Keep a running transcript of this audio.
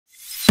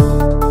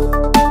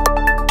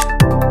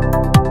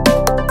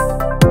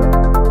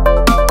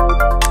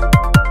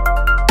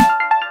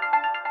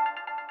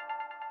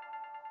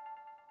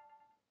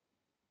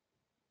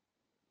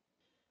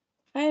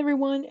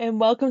everyone, and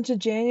welcome to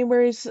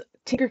January's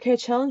TinkerCAD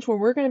challenge, where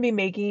we're going to be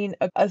making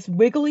a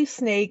wiggly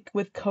snake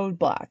with code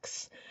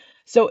blocks.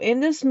 So in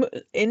this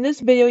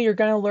video, you're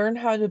going to learn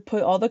how to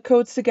put all the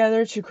codes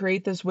together to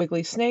create this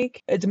wiggly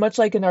snake. It's much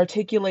like an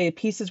articulated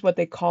piece is what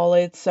they call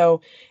it.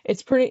 So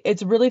it's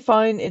really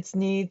fun. It's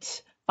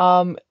neat.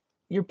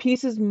 Your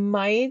pieces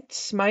mine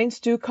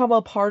do come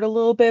apart a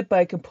little bit, but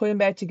I can put them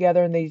back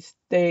together and they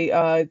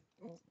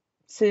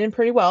sit in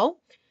pretty well.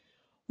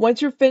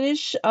 Once you're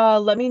finished,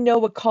 let me know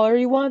what color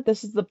you want.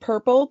 This is the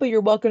purple, but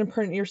you're welcome to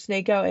print your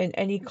snake out in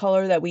any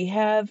color that we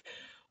have.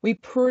 We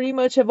pretty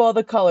much have all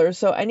the colors,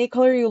 so any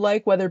color you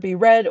like, whether it be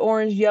red,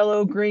 orange,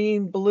 yellow,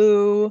 green,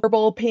 blue,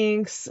 purple,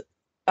 pinks.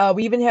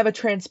 We even have a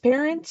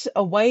transparent,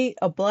 a white,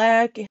 a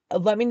black.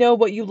 Let me know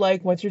what you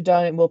like once you're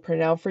done, and we'll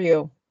print it out for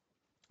you.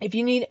 If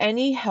you need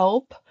any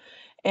help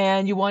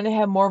and you want to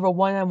have more of a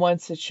one-on-one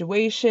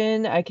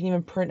situation, I can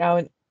even print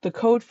out the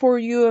code for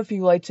you if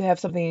you like to have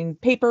something in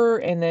paper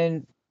and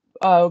then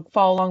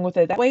follow along with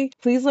it that way.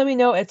 Please let me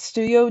know at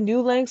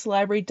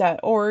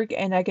studionewlankslibrary.org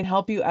and I can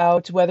help you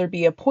out, whether it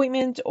be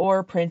appointment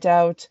or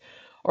printout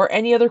or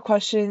any other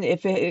question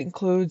if it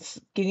includes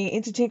getting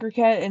into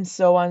TinkerCAD and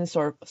so on and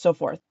so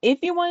forth. If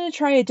you want to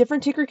try a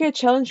different TinkerCAD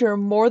challenge, you're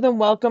more than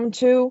welcome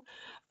to.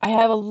 I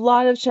have a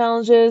lot of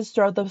challenges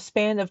throughout the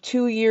span of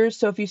 2 years,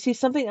 so if you see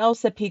something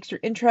else that piques your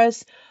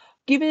interest,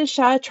 give it a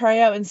shot, try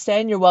it out instead,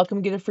 and you're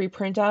welcome to get a free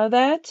print out of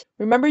that.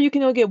 Remember, you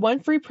can only get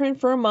one free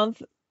print for a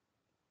month,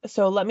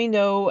 so let me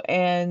know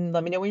and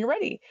let me know when you're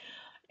ready.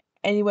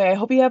 Anyway, I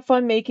hope you have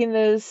fun making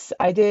this.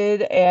 I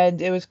did, and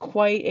it was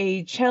quite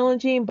a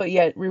challenging but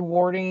yet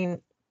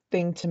rewarding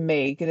thing to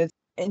make.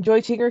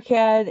 Enjoy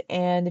TinkerCAD,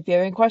 and if you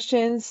have any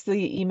questions,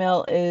 the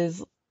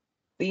email's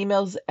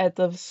at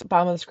the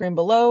bottom of the screen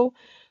below,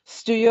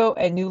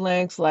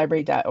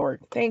 studio@newlankslibrary.org.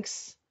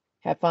 Thanks.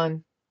 Have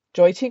fun.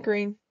 Enjoy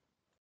tinkering.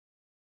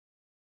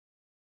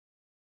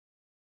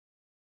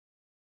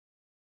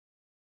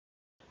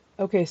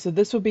 Okay, so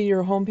this will be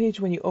your homepage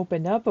when you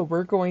open up, but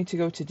we're going to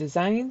go to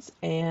Designs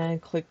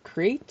and click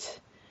Create.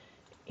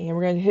 And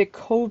we're going to hit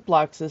Code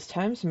Blocks this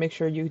time, so make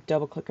sure you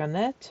double click on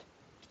that.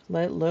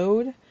 Let it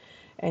load.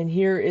 And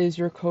here is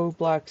your code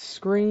block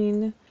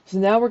screen. So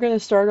now we're going to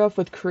start off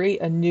with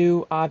create a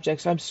new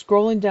object. So I'm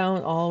scrolling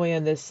down all the way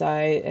on this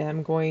side and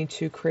I'm going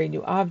to create a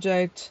new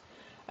object.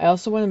 I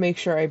also want to make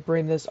sure I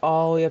bring this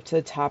all the way up to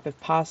the top if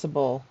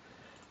possible.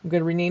 I'm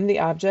going to rename the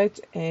object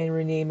and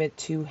rename it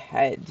to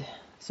head.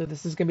 So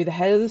this is going to be the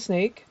head of the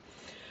snake.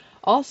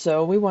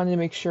 Also, we wanted to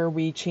make sure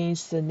we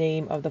change the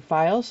name of the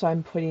file. So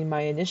I'm putting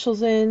my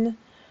initials in,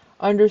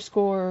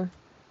 underscore,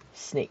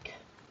 snake.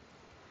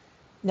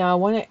 Now I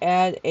want to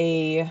add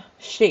a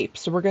shape.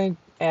 So we're going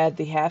to add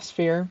the half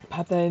sphere,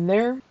 pop that in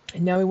there.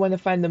 And now we want to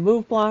find the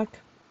move block.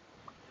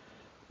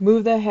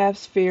 Move the half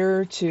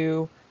sphere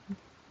to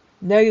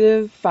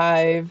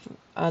 -5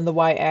 on the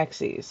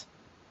y-axis.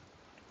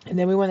 And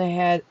then we want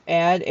to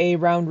add a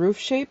round roof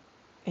shape.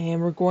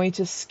 And we're going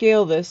to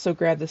scale this. So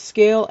grab the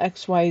scale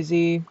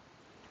XYZ.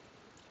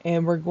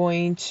 And we're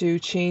going to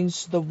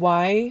change the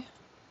y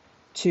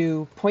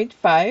to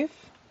 0.5.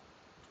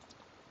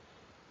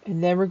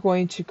 And then we're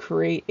going to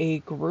create a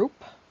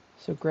group.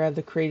 So grab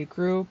the create a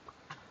group.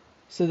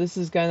 So this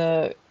is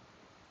gonna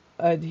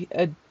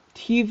adhere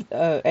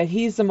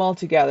them all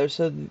together.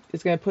 So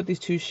it's gonna put these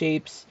two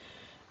shapes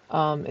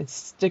and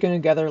stick them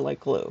together like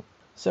glue.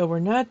 So we're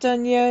not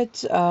done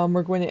yet.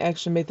 We're going to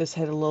actually make this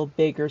head a little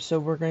bigger. So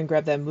we're going to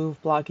grab that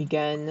move block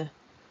again,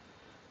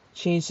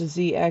 change the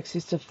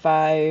z-axis to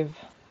 5,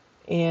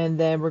 and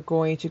then we're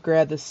going to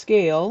grab the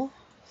scale,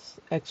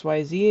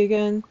 XYZ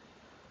again,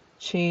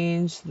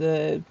 change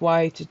the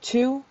y to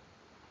 2,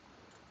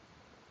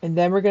 and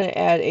then we're going to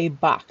add a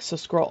box. So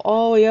scroll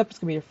all the way up. It's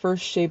going to be your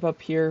first shape up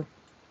here.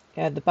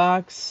 Add the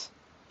box,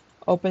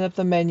 open up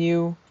the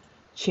menu,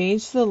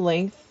 change the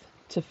length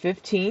to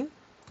 15,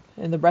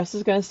 and the rest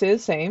is going to stay the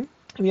same.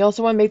 And we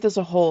also want to make this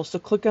a hole, so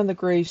click on the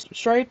gray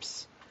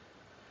stripes,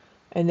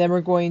 and then we're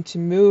going to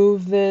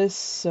move this,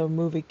 so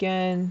move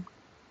again,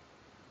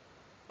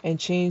 and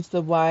change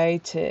the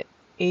y to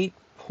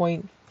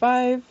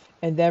 8.5,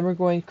 and then we're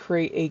going to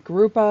create a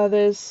group out of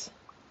this,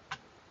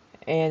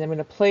 and I'm going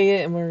to play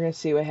it, and we're going to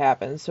see what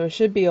happens. So it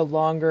should be a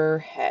longer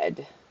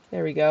head.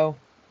 There we go.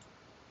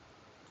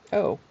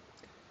 Oh.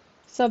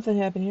 Something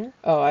happened here.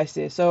 Oh, I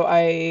see. So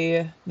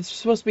this is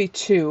supposed to be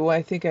 2.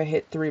 I think I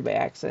hit 3 by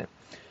accident.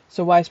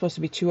 So y is supposed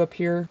to be 2 up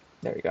here.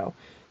 There we go.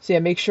 So yeah,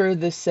 make sure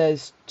this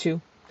says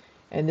 2.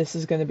 And this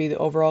is going to be the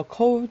overall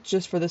code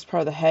just for this part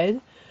of the head.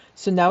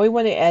 So now we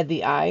want to add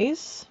the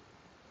eyes.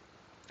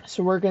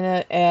 So we're going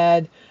to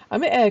add, I'm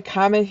going to add a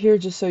comment here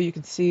just so you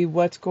can see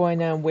what's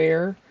going on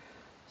where.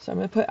 So I'm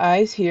going to put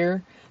eyes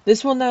here.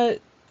 This will not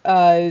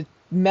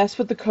mess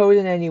with the code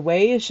in any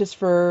way. It's just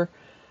for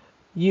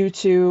you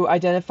to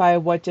identify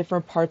what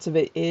different parts of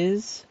it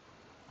is.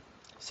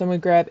 So I'm going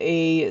to grab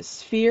a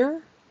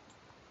sphere,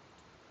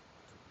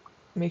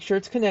 make sure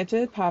it's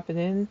connected, pop it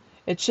in.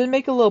 It should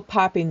make a little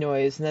popping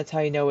noise, and that's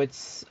how you know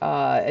it's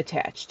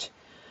attached.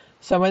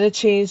 So I'm going to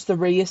change the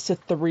radius to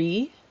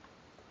 3,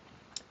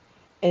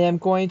 And I'm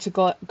going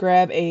to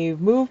grab a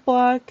move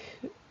block,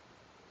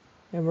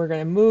 and we're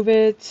going to move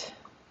it.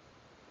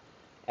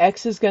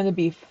 X is going to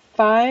be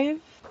 5.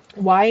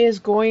 Y is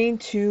going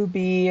to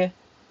be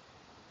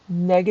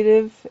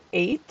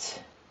 -8.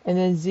 And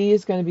then Z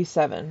is going to be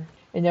 7.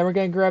 And now we're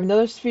going to grab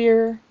another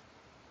sphere,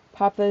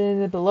 pop that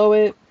in below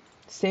it.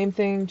 Same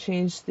thing,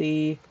 change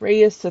the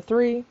radius to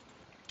 3.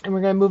 And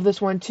we're going to move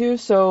this one too,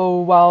 so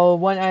while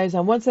one eye is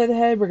on one side of the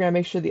head, we're going to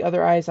make sure the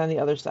other eye is on the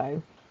other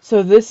side.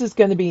 So this is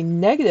going to be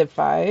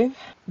 -5,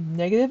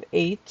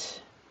 -8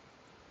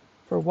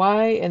 for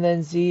Y, and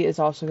then Z is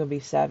also going to be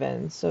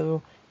 7.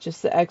 So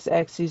just the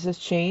x-axis has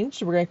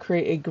changed. We're going to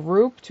create a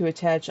group to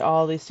attach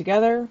all these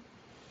together.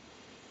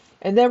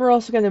 And then we're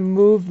also going to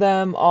move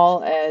them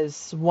all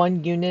as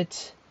one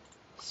unit.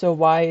 So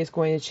Y is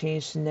going to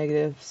change to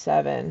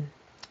 -7.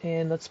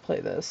 And let's play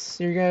this.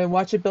 So you're going to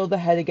watch it build the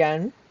head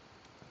again.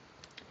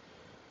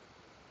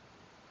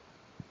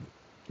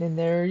 And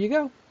there you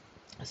go.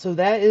 So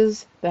that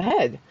is the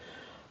head.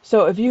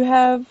 So if you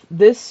have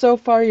this so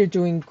far, you're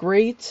doing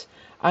great.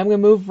 I'm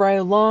going to move right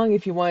along.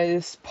 If you want to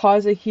just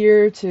pause it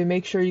here to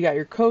make sure you got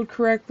your code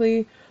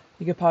correctly,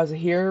 you can pause it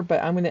here.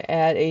 But I'm going to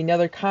add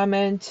another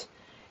comment,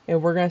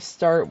 and we're going to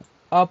start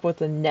up with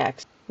the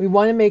neck. We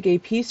want to make a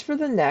piece for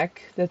the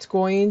neck that's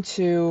going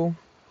to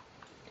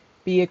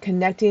be a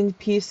connecting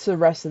piece to the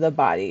rest of the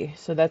body.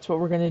 So that's what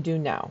we're going to do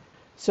now.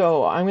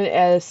 So I'm going to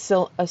add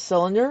a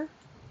cylinder.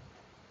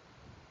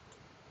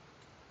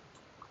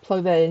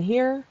 Plug that in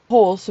here.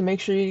 Hole, so make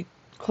sure you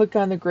click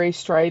on the gray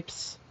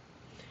stripes.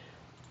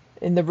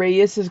 And the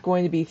radius is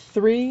going to be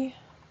 3.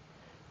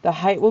 The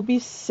height will be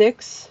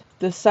 6.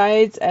 The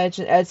sides, edge,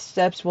 and edge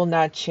steps will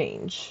not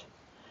change.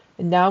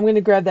 And now I'm going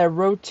to grab that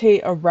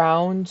rotate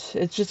around.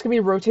 It's just going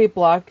to be rotate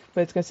block,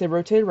 but it's going to say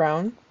rotate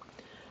around.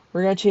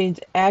 We're going to change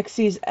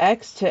axis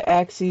X to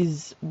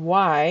axis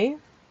Y.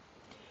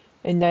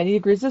 And 90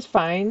 degrees is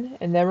fine.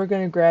 And then we're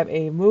going to grab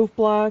a move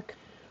block.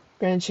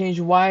 We're going to change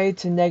Y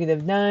to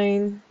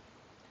 -9.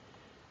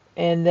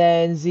 And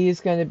then Z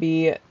is going to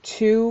be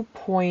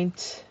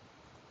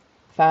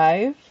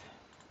 2.5.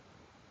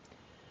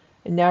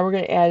 And now we're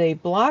going to add a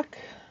block.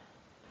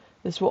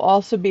 This will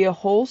also be a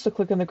hole, so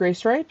click on the gray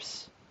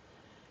stripes.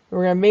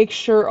 We're going to make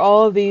sure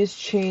all of these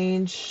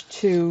change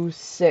to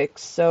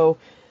 6. So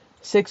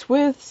 6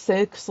 width,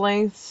 6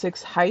 length,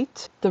 6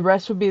 height. The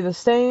rest will be the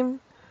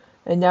same.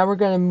 And now we're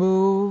going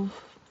to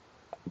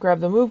grab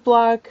the move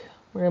block.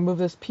 We're going to move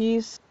this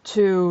piece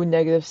to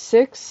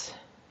 -6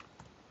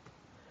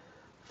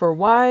 for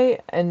Y,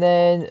 and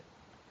then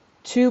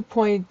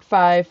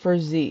 2.5 for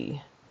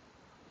Z.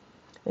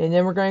 And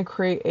then we're going to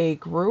create a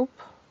group.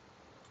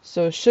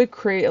 So it should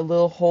create a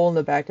little hole in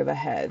the back of the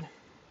head.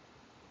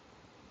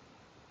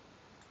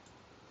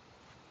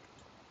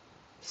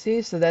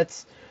 See, so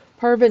that's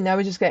part of it. Now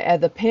we just got to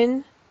add the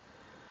pin.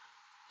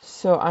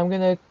 So I'm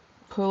going to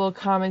put a little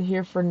comment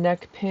here for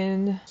neck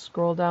pin.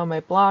 Scroll down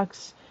my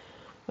blocks.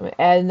 I'm going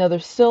to add another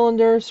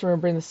cylinder. So we're going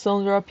to bring the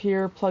cylinder up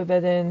here, plug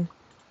that in.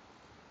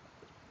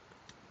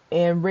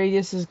 And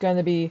radius is going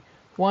to be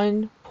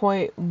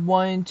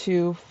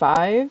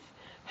 1.125.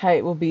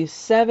 Height will be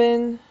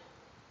 7.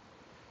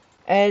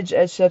 Edge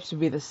steps will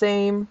be the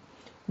same.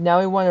 Now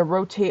we want to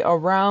rotate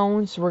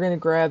around, so we're going to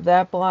grab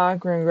that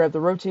block. We're going to grab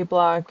the rotate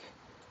block.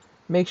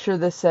 Make sure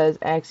this says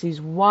axis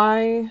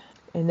Y.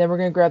 And then we're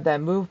going to grab that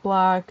move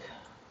block.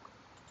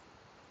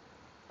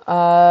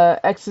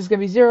 X is going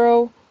to be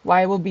 0.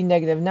 Y will be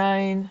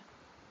 -9.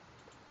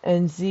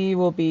 And Z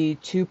will be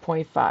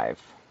 2.5.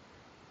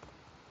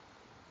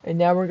 And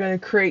now we're going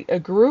to create a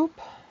group.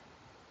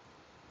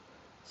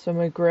 So I'm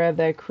going to grab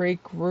that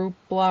create group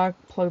block,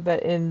 plug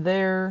that in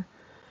there.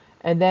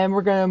 And then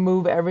we're going to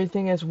move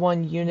everything as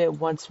one unit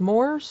once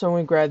more. So I'm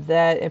going to grab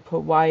that and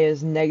put Y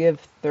as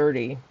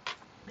 -30.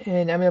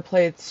 And I'm going to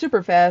play it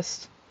super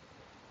fast.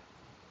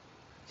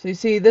 So you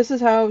see, this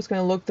is how it's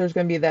going to look. There's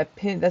going to be that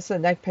pin, that's the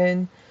neck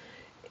pin,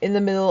 in the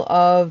middle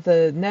of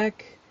the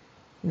neck.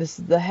 This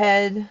is the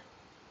head.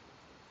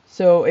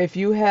 So if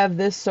you have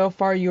this so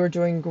far, you are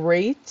doing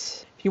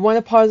great. If you want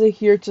to pause it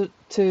here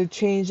to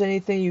change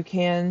anything, you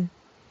can.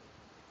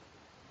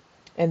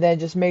 And then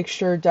just make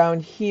sure down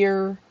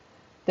here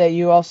that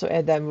you also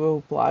add that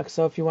move block.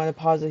 So if you want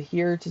to pause it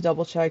here to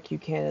double check, you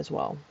can as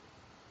well.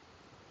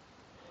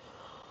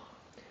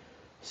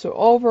 So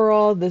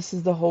overall, this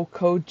is the whole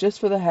code just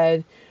for the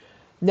head.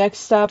 Next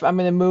step, I'm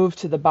going to move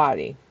to the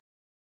body.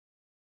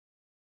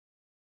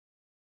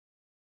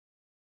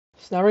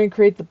 So now we're going to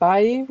create the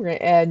body. We're going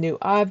to add a new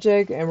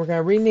object, and we're going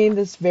to rename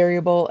this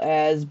variable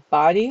as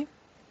body.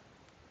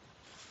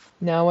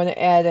 Now I want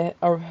to add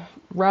a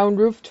round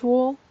roof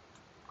tool.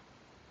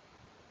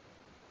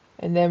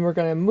 And then we're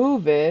going to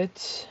move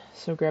it.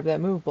 So grab that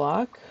move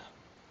block.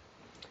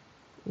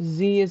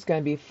 Z is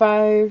going to be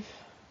 5.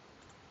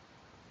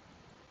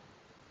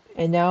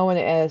 And now I want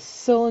to add a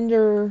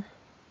cylinder.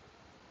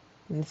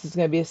 And this is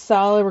going to be a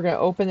solid. We're going to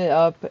open it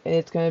up, and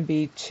it's going to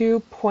be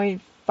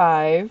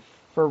 2.5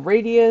 for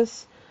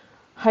radius.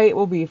 Height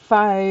will be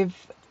 5,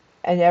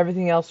 and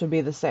everything else will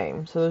be the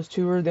same. So those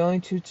two are the only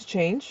two to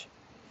change.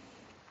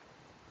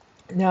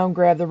 Now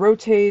grab the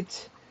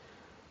rotate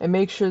and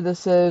make sure this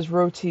says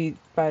rotate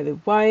by the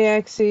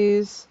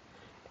y-axis,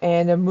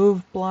 and a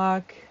move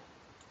block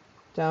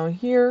down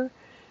here.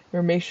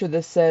 Or make sure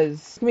this says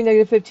it's going to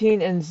be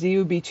 -15 and z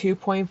would be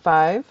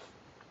 2.5.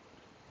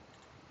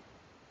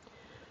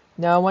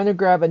 Now I want to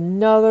grab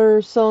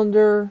another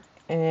cylinder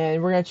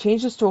and we're going to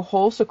change this to a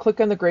hole, so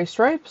click on the gray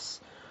stripes,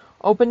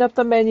 open up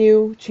the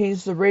menu,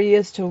 change the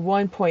radius to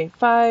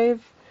 1.5,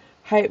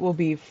 height will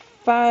be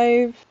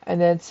 5, and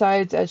then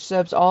sides, edge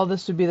steps, all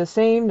this would be the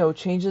same, no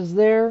changes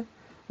there.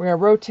 We're going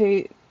to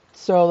rotate,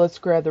 so let's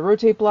grab the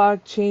rotate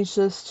block, change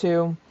this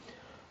to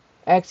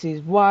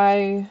axis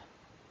Y,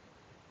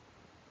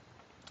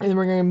 and then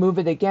we're going to move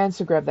it again,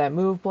 so grab that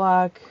move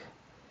block,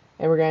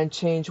 and we're going to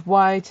change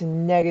Y to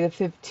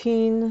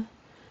 -15,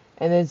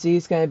 and then Z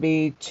is going to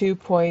be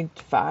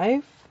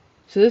 2.5.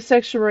 So this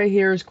section right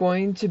here is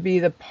going to be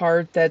the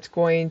part that's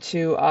going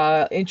to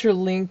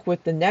interlink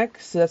with the neck,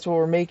 so that's what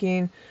we're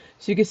making.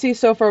 So you can see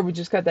so far we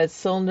just got that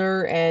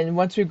cylinder, and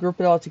once we group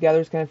it all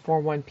together it's going to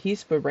form one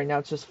piece, but right now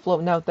it's just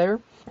floating out there.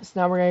 So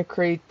now we're going to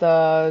create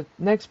the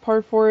next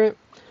part for it.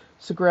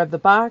 So grab the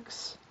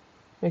box,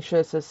 make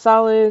sure it says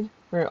solid.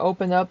 We're going to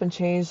open up and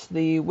change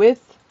the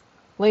width,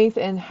 length,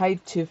 and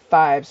height to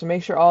 5. So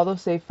make sure all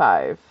those say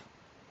 5.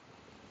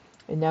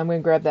 And now I'm going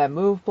to grab that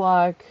move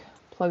block,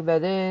 plug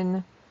that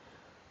in.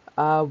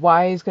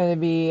 Y is going to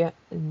be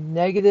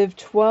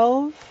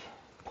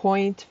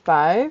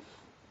 -12.5,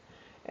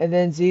 and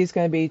then Z is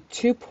going to be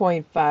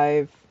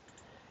 2.5,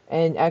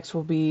 and X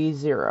will be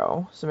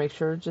 0. So make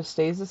sure it just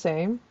stays the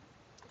same.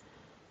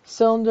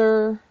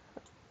 Cylinder,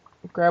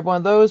 grab one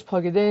of those,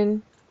 plug it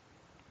in.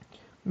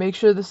 Make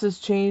sure this is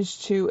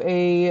changed to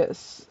a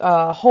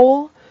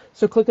hole,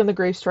 so click on the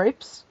gray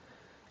stripes.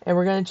 And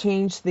we're going to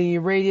change the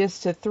radius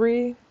to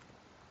 3,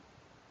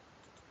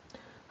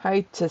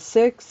 height to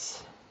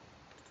 6,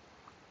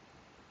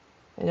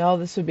 and all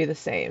this would be the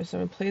same. So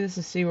I'm going to play this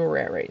and see where we're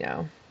at right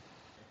now.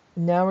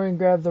 Now we're going to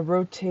grab the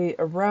rotate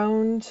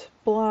around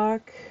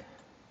block.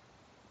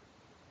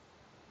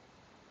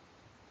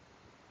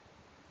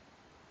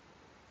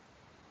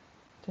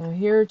 Down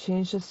here,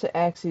 change this to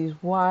axis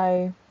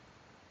Y.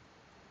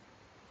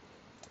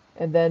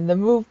 And then the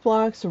move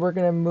block, so we're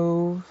going to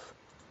move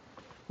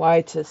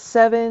Y to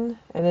 7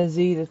 and then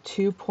Z to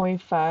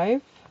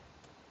 2.5.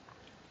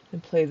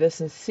 And play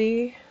this and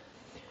see.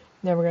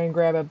 Now we're going to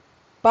grab a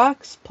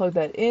box, plug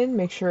that in,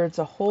 make sure it's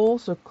a hole,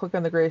 so click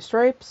on the gray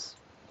stripes.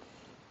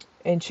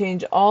 And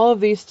change all of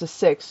these to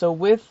 6. So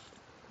width,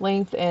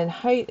 length, and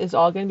height is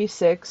all going to be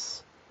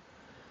 6.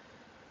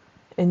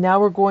 And now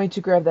we're going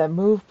to grab that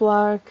move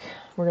block.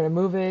 We're going to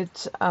move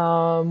it.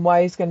 Y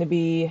is going to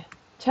be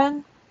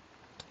 10.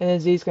 And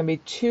then Z is going to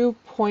be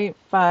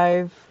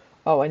 2.5.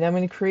 Oh, and I'm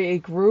going to create a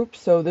group.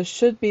 So this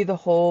should be the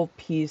whole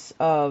piece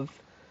of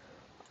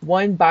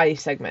one body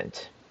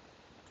segment.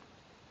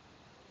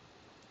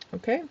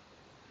 Okay.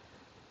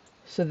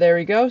 So there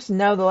we go. So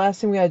now the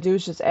last thing we gotta do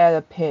is just add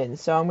a pin.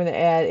 So I'm gonna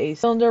add a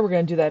cylinder. We're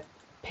gonna do that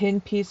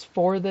pin piece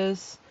for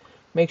this.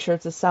 Make sure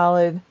it's a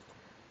solid.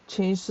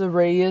 Change the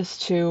radius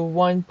to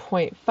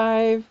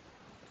 1.5.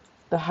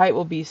 The height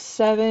will be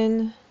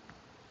 7.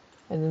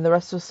 And then the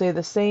rest will stay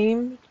the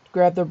same.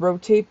 Grab the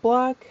rotate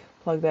block,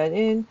 plug that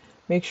in.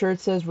 Make sure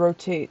it says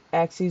rotate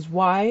axis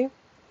Y.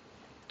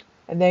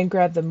 And then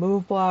grab the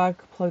move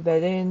block, plug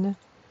that in.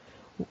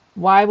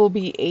 Y will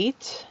be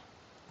 8.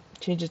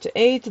 Change it to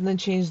 8, and then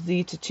change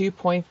Z to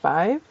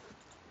 2.5.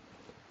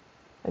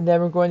 And then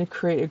we're going to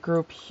create a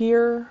group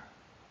here.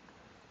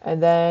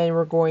 And then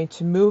we're going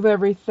to move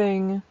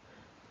everything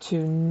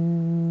to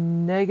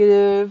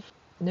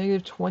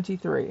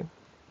 -23.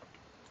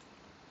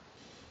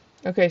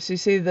 Okay, so you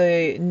see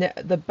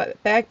the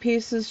back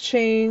pieces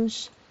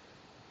changed.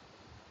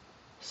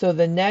 So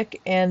the neck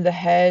and the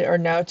head are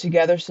now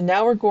together. So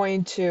now we're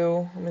going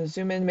to, I'm going to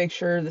zoom in, make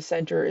sure the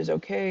center is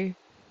okay.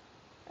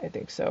 I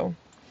think so.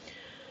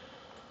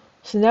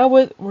 So now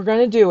what we're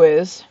going to do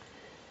is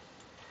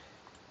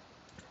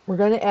we're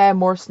going to add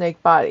more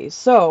snake bodies.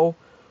 So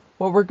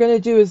what we're going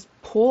to do is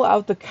pull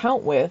out the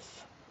count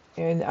width,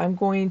 and I'm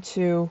going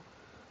to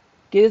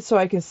get it so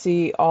I can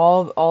see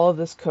all of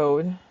this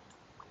code.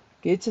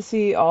 Get to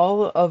see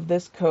all of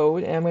this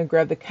code, and I'm going to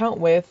grab the count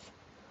width,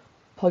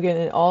 plug it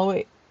in all the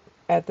way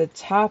at the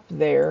top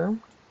there.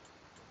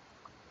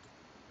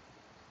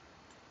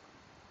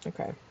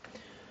 Okay.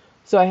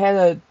 So I had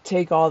to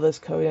take all this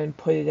code and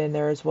put it in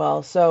there as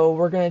well. So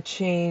we're going to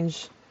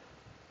change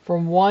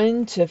from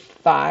 1 to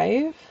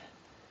 5.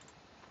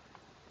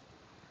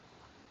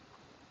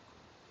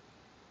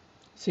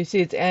 So you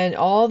see it's adding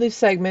all these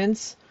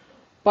segments,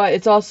 but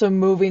it's also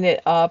moving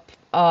it up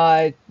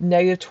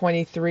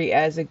 -23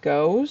 as it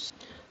goes.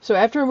 So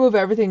after we move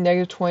everything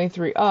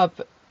 -23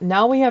 up,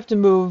 now we have to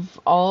move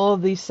all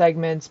of these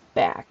segments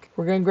back.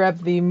 We're going to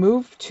grab the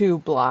move to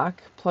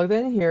block, plug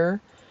that in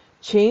here,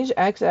 change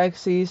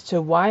x-axis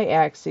to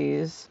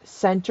y-axis,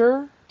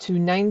 center to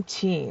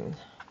 19.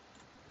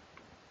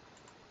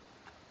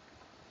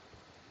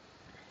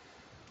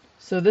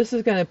 So this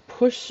is going to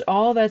push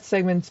all that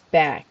segments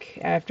back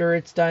after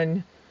it's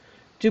done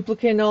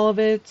duplicating all of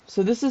it.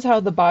 So this is how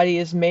the body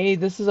is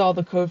made. This is all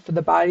the code for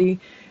the body.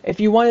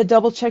 If you want to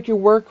double check your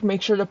work,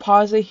 make sure to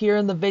pause it here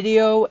in the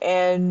video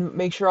and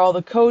make sure all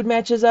the code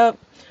matches up.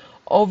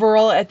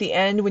 Overall, at the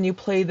end, when you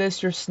play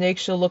this, your snake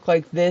should look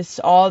like this.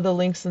 All the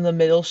links in the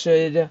middle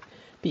should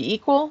be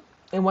equal.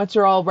 And once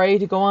you're all ready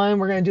to go on,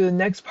 we're going to do the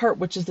next part,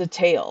 which is the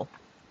tail.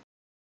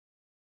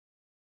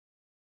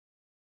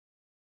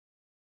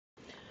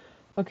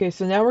 Okay,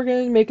 so now we're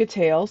going to make a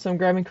tail. So I'm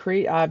grabbing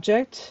create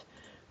object.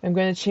 I'm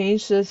going to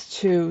change this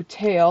to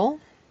tail.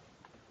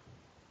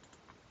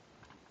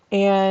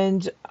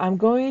 And I'm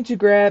going to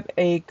grab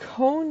a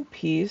cone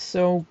piece.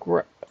 So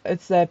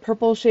it's that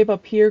purple shape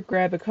up here.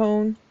 Grab a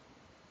cone.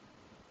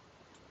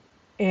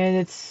 And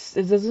it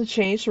doesn't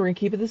change, so we're going to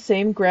keep it the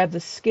same. Grab the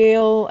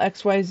scale,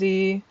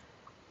 XYZ,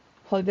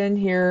 plug that in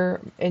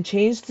here, and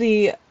change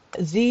the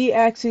Z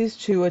axis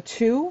to a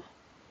 2.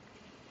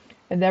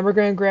 And then we're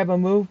going to grab a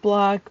move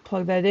block,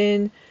 plug that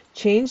in,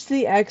 change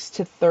the X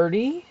to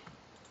 30.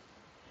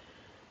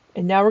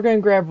 And now we're going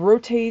to grab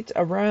rotate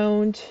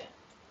around,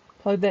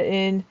 plug that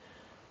in.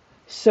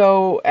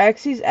 So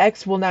axis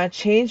X will not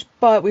change,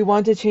 but we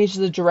want to change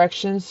the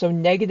direction, so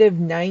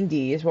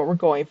 -90 is what we're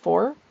going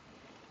for.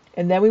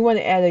 And then we want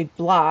to add a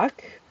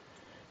block.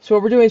 So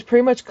what we're doing is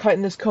pretty much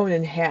cutting this cone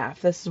in half.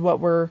 This is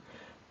what we're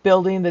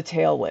building the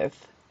tail with.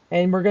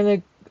 And we're going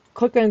to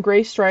click on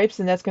gray stripes,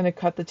 and that's going to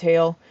cut the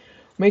tail.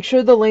 Make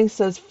sure the length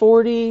says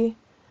 40.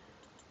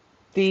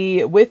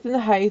 The width and the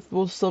height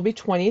will still be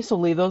 20, so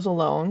leave those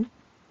alone.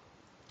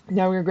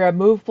 Now we're going to grab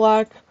move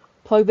block,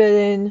 plug that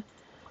in.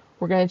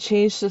 We're going to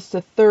change this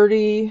to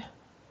 30.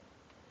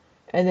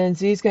 And then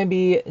Z is going to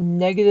be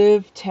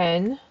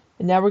 -10.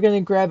 And now we're going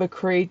to grab a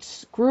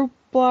create group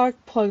block,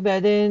 plug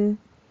that in.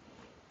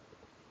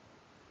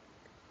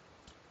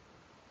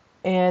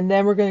 And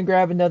then we're going to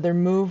grab another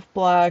move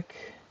block.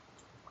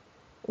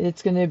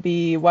 It's going to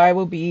be Y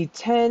will be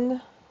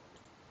 10.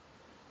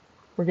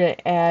 We're going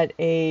to add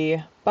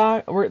a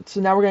box. So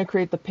now we're going to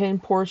create the pin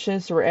portion.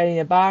 So we're adding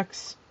a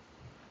box.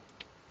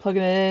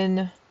 Plugging it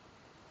in.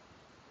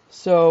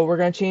 So we're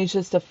going to change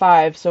this to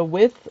 5. So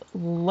width,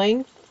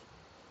 length,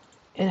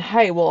 and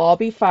height will all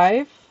be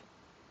 5.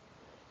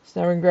 So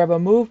now we're going to grab a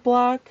move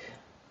block.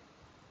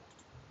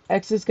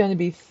 X is going to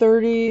be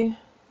 30.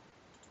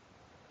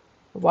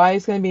 Y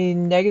is going to be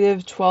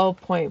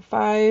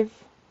 -12.5.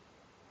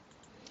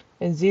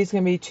 And Z is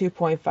going to be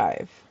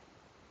 2.5.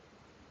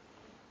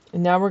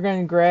 And now we're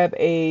going to grab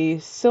a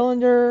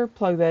cylinder,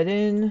 plug that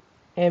in.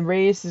 And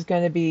radius is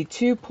going to be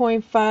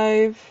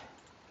 2.5.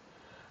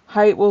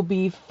 Height will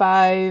be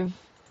 5.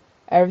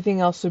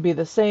 Everything else will be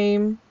the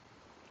same.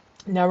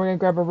 Now we're going to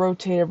grab a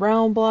rotate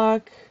around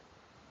block.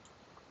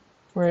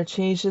 We're going to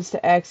change this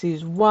to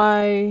axis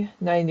Y,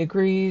 90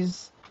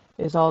 degrees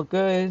is all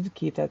good.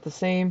 Keep that the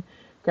same.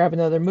 Grab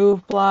another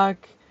move block.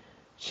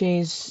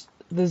 Change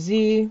the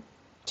Z.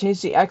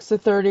 Change the X to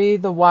 30,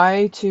 the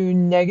Y to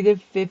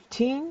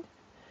 -15.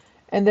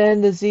 And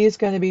then the Z is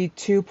going to be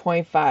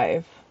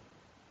 2.5.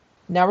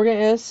 Now we're going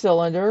to add a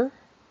cylinder.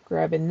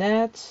 Grabbing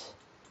that.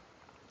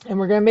 And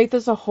we're going to make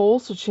this a hole,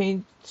 so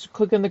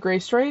click on the gray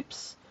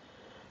stripes.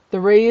 The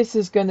radius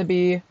is going to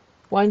be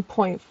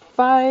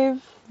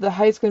 1.5. The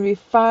height's going to be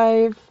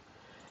 5.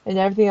 And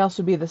everything else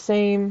will be the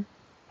same.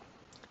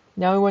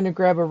 Now we want to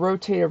grab a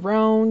rotate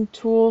around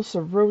tool.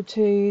 So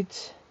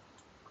rotate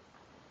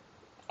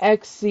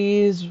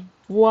axis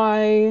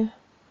Y.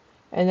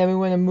 And then we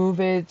want to move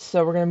it.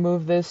 So we're going to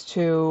move this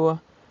to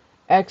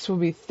X will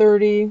be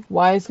 30.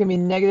 Y is going to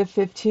be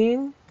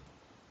 -15.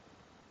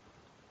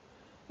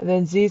 And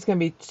then Z is going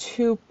to be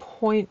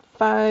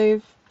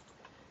 2.5.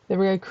 Then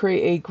we're going to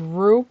create a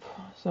group.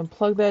 So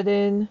plug that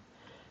in.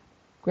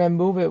 We're going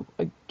to move it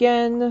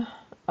again.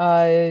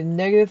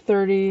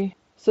 -30.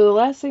 So the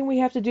last thing we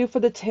have to do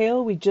for the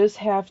tail, we just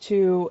have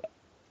to,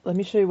 let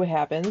me show you what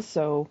happens.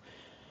 So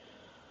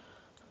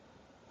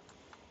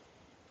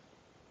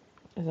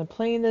as I'm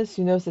playing this,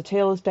 you notice the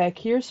tail is back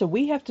here. So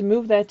we have to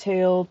move that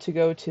tail to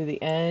go to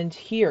the end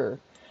here.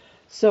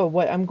 So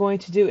what I'm going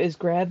to do is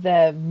grab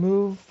that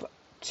move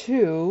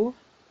to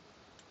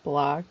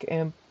block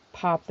and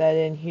pop that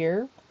in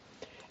here.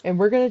 And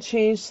we're going to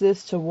change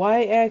this to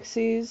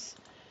Y-axis.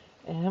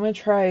 And I'm going to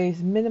try a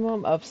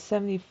minimum of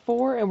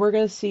 74. And we're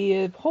going to see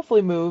it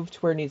hopefully move to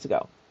where it needs to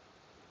go.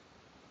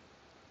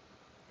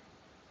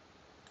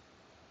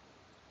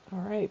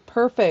 Alright,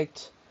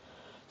 perfect.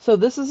 So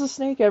this is a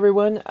snake,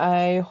 everyone.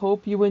 I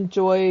hope you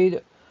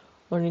enjoyed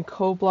learning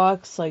code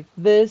blocks like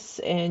this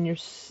and you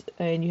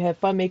had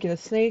fun making a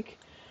snake.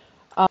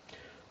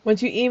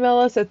 Once you email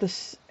us at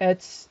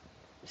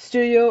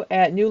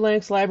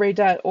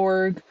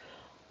studio@newlinuxlibrary.org,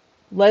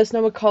 let us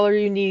know what color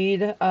you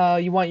need,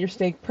 you want your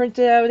snake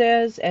printed out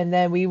as, and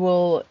then we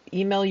will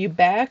email you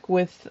back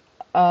with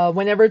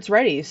whenever it's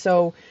ready.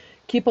 So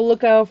keep a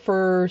lookout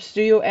for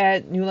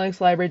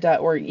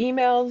studio@newlinuxlibrary.org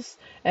emails,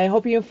 and I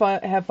hope you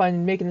have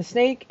fun making the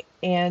snake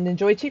and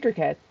enjoy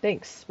TinkerCAD.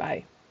 Thanks.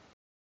 Bye.